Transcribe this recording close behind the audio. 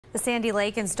The Sandy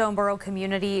Lake and Stoneboro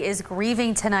community is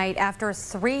grieving tonight after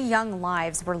 3 young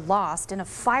lives were lost in a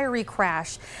fiery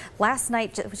crash last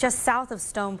night just south of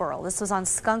Stoneboro. This was on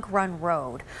Skunk Run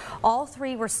Road. All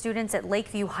 3 were students at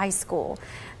Lakeview High School.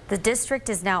 The district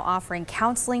is now offering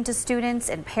counseling to students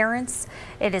and parents.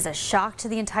 It is a shock to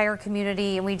the entire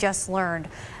community, and we just learned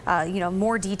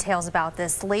more details about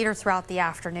this later throughout the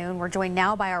afternoon. We're joined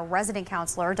now by our resident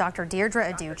counselor, Dr.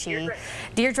 Deirdre Adducci.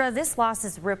 Deirdre, this loss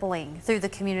is rippling through the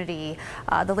community,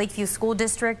 the Lakeview School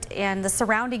District and the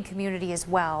surrounding community as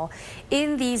well.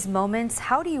 In these moments,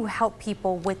 how do you help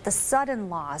people with the sudden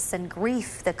loss and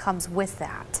grief that comes with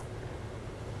that?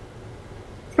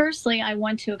 Firstly, I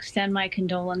want to extend my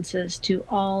condolences to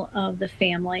all of the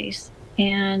families.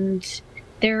 And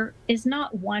there is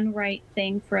not one right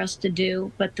thing for us to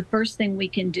do, but the first thing we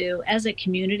can do as a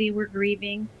community, we're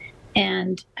grieving.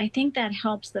 And I think that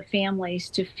helps the families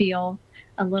to feel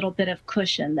a little bit of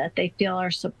cushion, that they feel our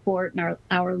support and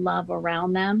our love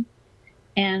around them.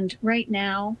 And right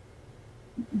now,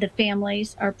 the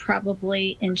families are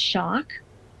probably in shock.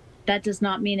 That does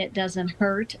not mean it doesn't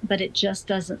hurt, but it just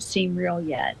doesn't seem real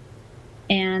yet.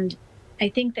 And I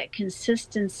think that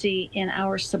consistency in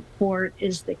our support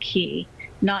is the key,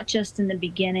 not just in the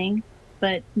beginning,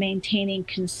 but maintaining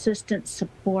consistent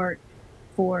support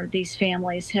for these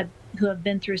families who have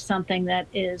been through something that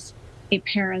is a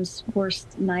parent's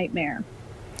worst nightmare.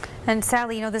 And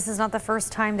Sally, this is not the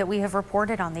first time that we have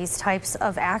reported on these types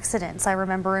of accidents. I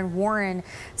remember in Warren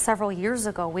several years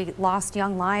ago, we lost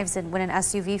young lives when an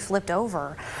SUV flipped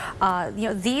over.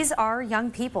 These are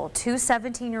young people, 2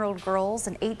 17-year-old girls,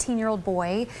 an 18-year-old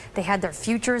boy. They had their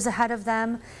futures ahead of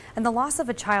them. And the loss of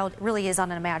a child really is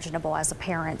unimaginable as a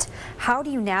parent. How do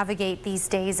you navigate these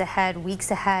days ahead, weeks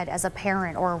ahead as a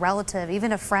parent or a relative,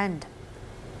 even a friend?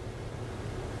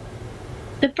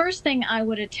 The first thing I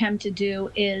would attempt to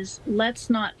do is let's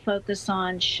not focus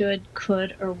on should,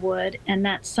 could, or would. And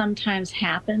that sometimes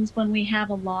happens when we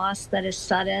have a loss that is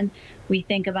sudden. We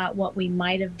think about what we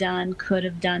might have done, could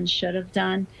have done, should have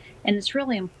done. And it's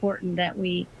really important that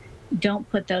we don't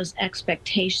put those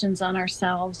expectations on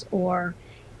ourselves, or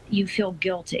you feel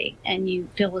guilty and you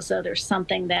feel as though there's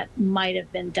something that might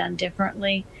have been done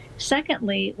differently.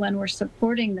 Secondly, when we're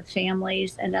supporting the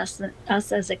families and us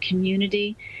as a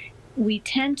community, we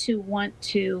tend to want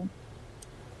to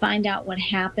find out what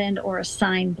happened or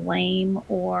assign blame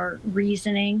or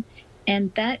reasoning,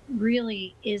 and that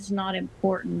really is not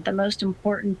important. The most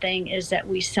important thing is that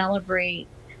we celebrate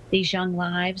these young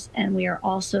lives, and we are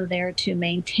also there to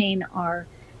maintain our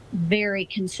very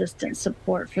consistent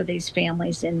support for these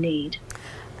families in need.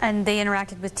 And they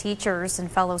interacted with teachers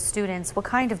and fellow students. What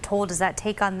kind of toll does that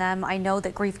take on them? I know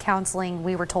that grief counseling,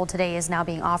 we were told today, is now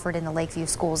being offered in the Lakeview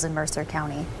schools in Mercer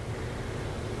County.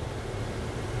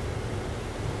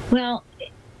 Well,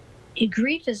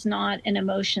 grief is not an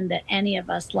emotion that any of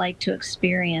us like to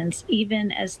experience.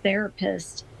 Even as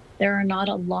therapists, there are not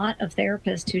a lot of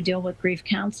therapists who deal with grief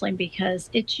counseling because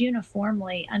it's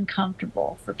uniformly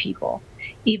uncomfortable for people.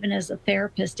 Even as a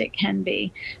therapist, it can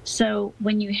be. So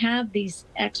when you have these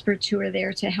experts who are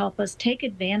there to help us, take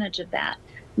advantage of that.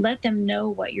 Let them know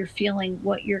what you're feeling,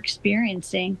 what you're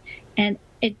experiencing. And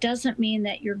it doesn't mean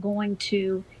that you're going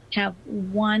to have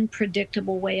one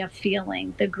predictable way of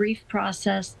feeling. The grief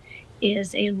process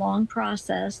is a long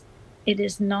process. It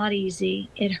is not easy.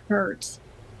 It hurts,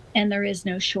 and there is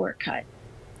no shortcut.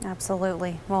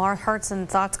 Absolutely. Well, our hearts and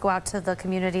thoughts go out to the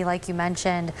community, like you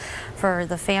mentioned, for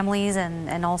the families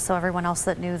and also everyone else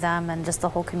that knew them and just the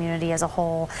whole community as a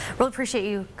whole. Really appreciate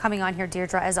you coming on here,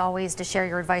 Deirdre, as always, to share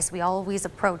your advice. We always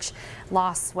approach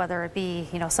loss, whether it be,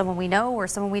 someone we know or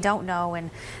someone we don't know,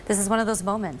 and this is one of those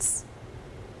moments.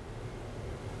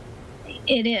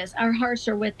 It is. Our hearts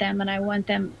are with them, and I want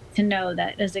them to know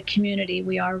that as a community,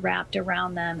 we are wrapped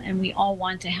around them, and we all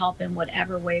want to help in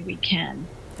whatever way we can.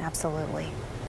 Absolutely.